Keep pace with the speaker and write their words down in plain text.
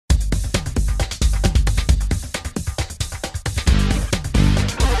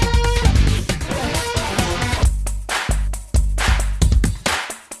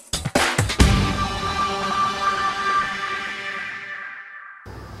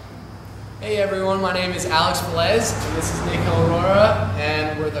Hey everyone, my name is Alex Velez, and this is Nick Aurora,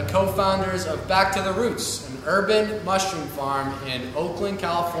 and we're the co-founders of Back to the Roots, an urban mushroom farm in Oakland,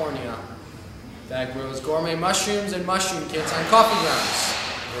 California that grows gourmet mushrooms and mushroom kits on coffee grounds.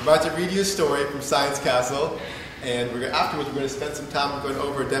 We're about to read you a story from Science Castle, and afterwards we're going to spend some time going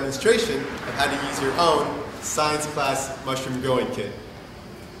over a demonstration of how to use your own science class mushroom growing kit.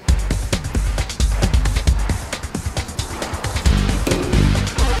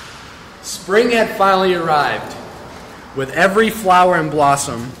 Spring had finally arrived. With every flower and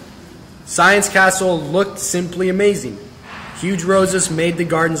blossom, Science Castle looked simply amazing. Huge roses made the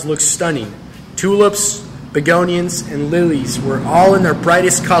gardens look stunning. Tulips, begonias, and lilies were all in their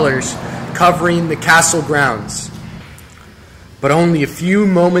brightest colors, covering the castle grounds. But only a few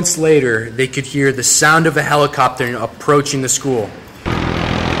moments later, they could hear the sound of a helicopter approaching the school.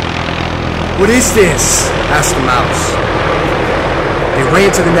 "What is this?" asked the mouse. They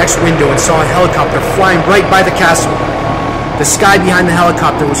ran to the next window and saw a helicopter flying right by the castle. The sky behind the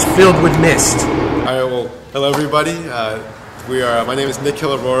helicopter was filled with mist. Alright, well, hello everybody. My name is Nick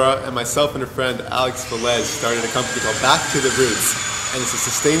Aurora, and myself and a friend, Alex Velez, started a company called Back to the Roots. And it's a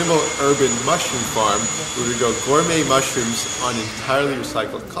sustainable urban mushroom farm where we grow gourmet mushrooms on entirely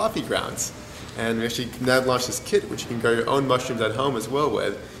recycled coffee grounds. And we actually now launched this kit which you can grow your own mushrooms at home as well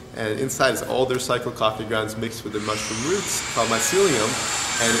with. And inside is all the recycled coffee grounds mixed with the mushroom roots called mycelium.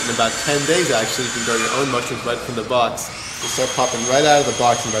 And in about 10 days actually you can grow your own mushrooms right from the box. They start popping right out of the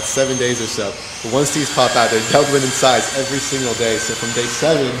box in about 7 days or so. But once these pop out, they're doubling in size every single day. So from day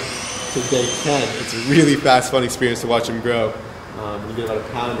 7 to day 10, it's a really fast, fun experience to watch them grow. You get about a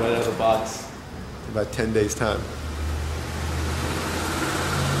pound right out of the box in about 10 days time.